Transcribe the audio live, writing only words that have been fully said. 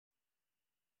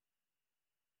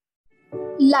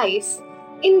Life.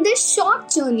 In this short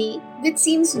journey, which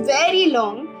seems very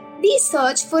long, we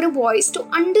search for a voice to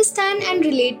understand and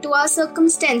relate to our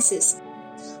circumstances.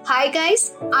 Hi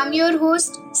guys, I'm your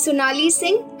host Sonali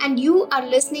Singh and you are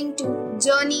listening to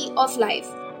Journey of Life.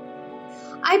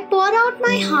 I pour out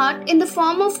my heart in the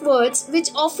form of words which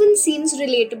often seems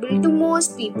relatable to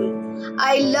most people.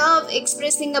 I love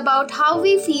expressing about how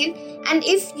we feel, and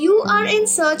if you are in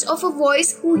search of a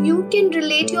voice who you can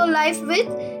relate your life with,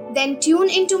 then tune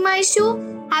into my show.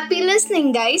 Happy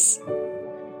listening, guys.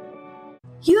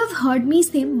 You have heard me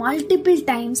say multiple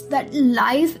times that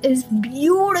life is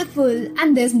beautiful,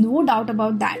 and there's no doubt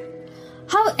about that.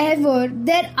 However,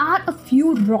 there are a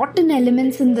few rotten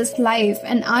elements in this life,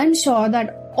 and I'm sure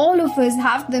that all of us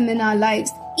have them in our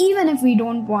lives, even if we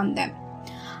don't want them.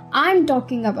 I'm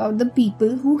talking about the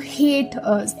people who hate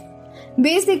us.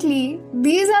 Basically,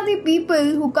 these are the people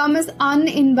who come as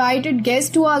uninvited guests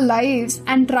to our lives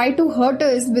and try to hurt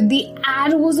us with the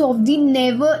arrows of the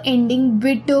never-ending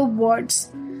bitter words.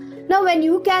 Now, when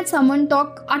you catch someone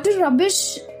talk utter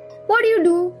rubbish, what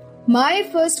do? My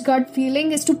first gut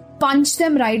feeling is to punch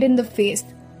them right in the face.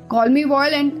 Call me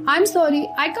violent, I'm sorry,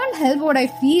 I can't help what I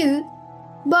feel.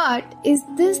 But is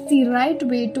this the right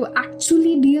way to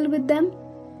actually deal with them?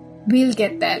 We'll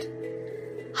get there.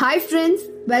 Hi friends,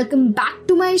 welcome back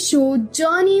to my show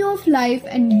Journey of Life,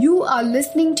 and you are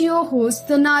listening to your host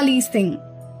Sonali Singh.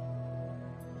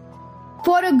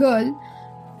 For a girl,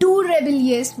 too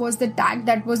rebellious was the tag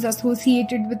that was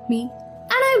associated with me.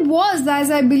 And I was,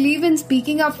 as I believe in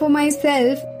speaking up for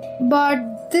myself,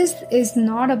 but this is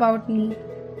not about me.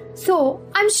 So,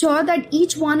 I'm sure that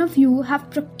each one of you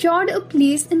have procured a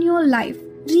place in your life,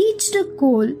 reached a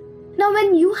goal. Now,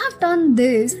 when you have done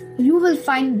this, you will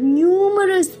find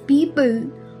numerous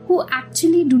people who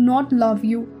actually do not love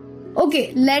you.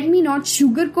 Okay, let me not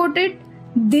sugarcoat it.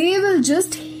 They will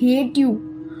just hate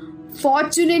you.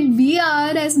 Fortunate we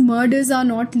are, as murders are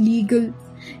not legal.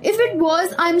 If it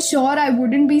was, I'm sure I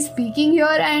wouldn't be speaking here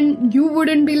and you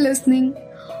wouldn't be listening.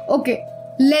 Okay,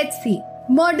 let's see.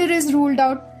 Murder is ruled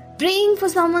out. Praying for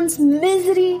someone's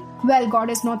misery? Well, God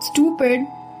is not stupid.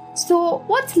 So,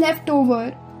 what's left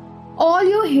over? All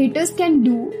your haters can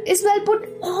do is put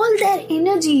all their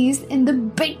energies in the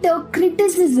bitter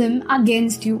criticism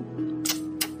against you.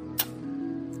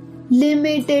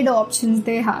 Limited options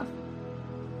they have.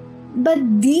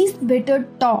 But these bitter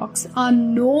talks are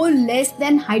no less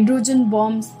than hydrogen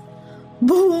bombs.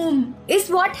 Boom! Is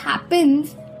what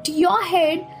happens to your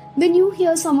head when you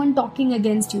hear someone talking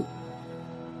against you.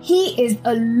 He is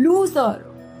a loser.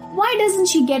 Why doesn't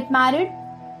she get married?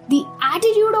 The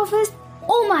attitude of his,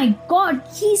 oh my god,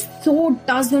 he so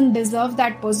doesn't deserve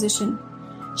that position.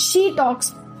 She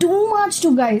talks too much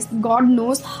to guys. God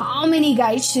knows how many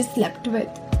guys she slept with.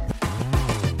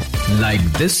 Like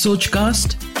this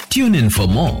Sochcast? Tune in for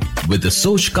more with the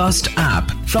Sochcast app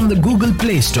from the Google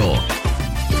Play Store.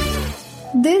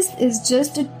 This is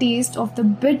just a taste of the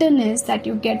bitterness that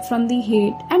you get from the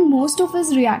hate, and most of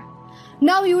us react.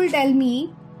 Now you will tell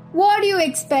me, what do you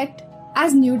expect?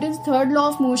 As Newton's third law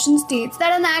of motion states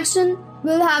that an action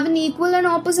will have an equal and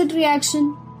opposite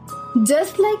reaction.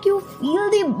 Just like you feel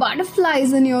the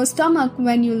butterflies in your stomach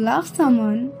when you love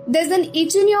someone, there's an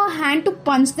itch in your hand to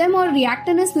punch them or react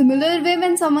in a similar way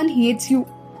when someone hates you.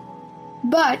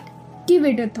 But give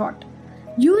it a thought.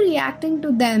 You reacting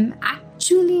to them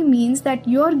actually means that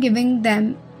you're giving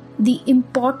them the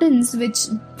importance which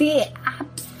they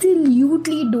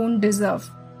absolutely don't deserve.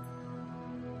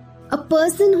 A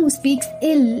person who speaks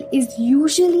ill is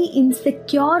usually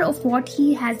insecure of what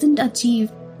he hasn't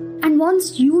achieved and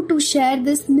wants you to share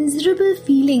this miserable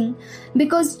feeling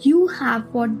because you have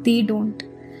what they don't.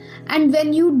 And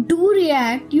when you do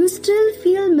react, you still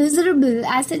feel miserable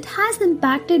as it has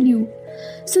impacted you.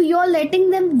 So you're letting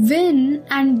them win,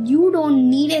 and you don't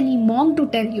need any monk to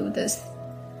tell you this.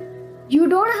 You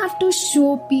don't have to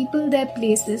show people their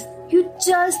places. You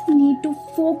just need to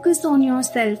focus on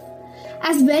yourself.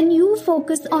 As when you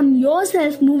focus on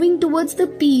yourself moving towards the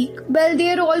peak, well,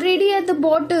 they're already at the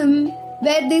bottom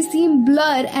where they seem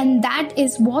blur, and that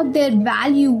is what their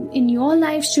value in your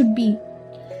life should be.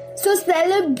 So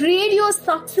celebrate your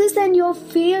success and your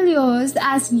failures,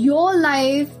 as your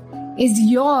life is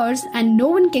yours and no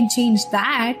one can change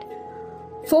that.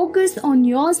 Focus on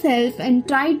yourself and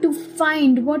try to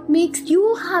find what makes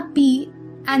you happy,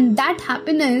 and that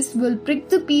happiness will prick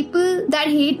the people that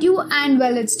hate you, and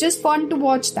well, it's just fun to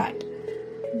watch that.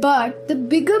 But the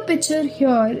bigger picture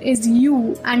here is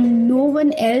you, and no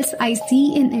one else I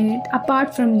see in it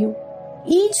apart from you.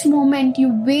 Each moment you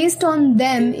waste on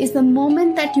them is a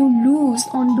moment that you lose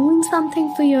on doing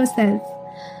something for yourself.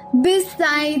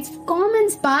 Besides,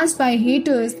 comments passed by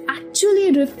haters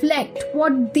actually reflect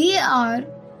what they are,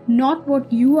 not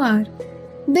what you are.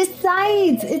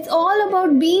 Besides, it's all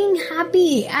about being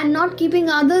happy and not keeping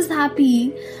others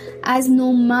happy, as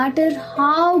no matter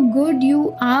how good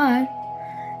you are,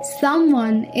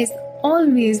 someone is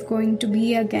always going to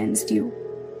be against you.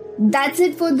 That's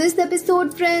it for this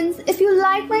episode, friends. If you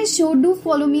like my show, do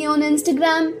follow me on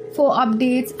Instagram for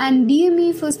updates and DM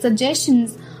me for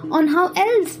suggestions on how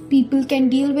else people can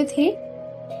deal with hate.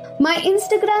 My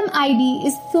Instagram ID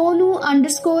is Sonu__crazy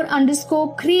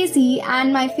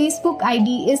and my Facebook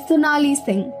ID is Sonali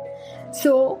Singh.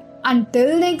 So,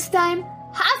 until next time,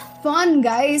 have fun,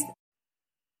 guys.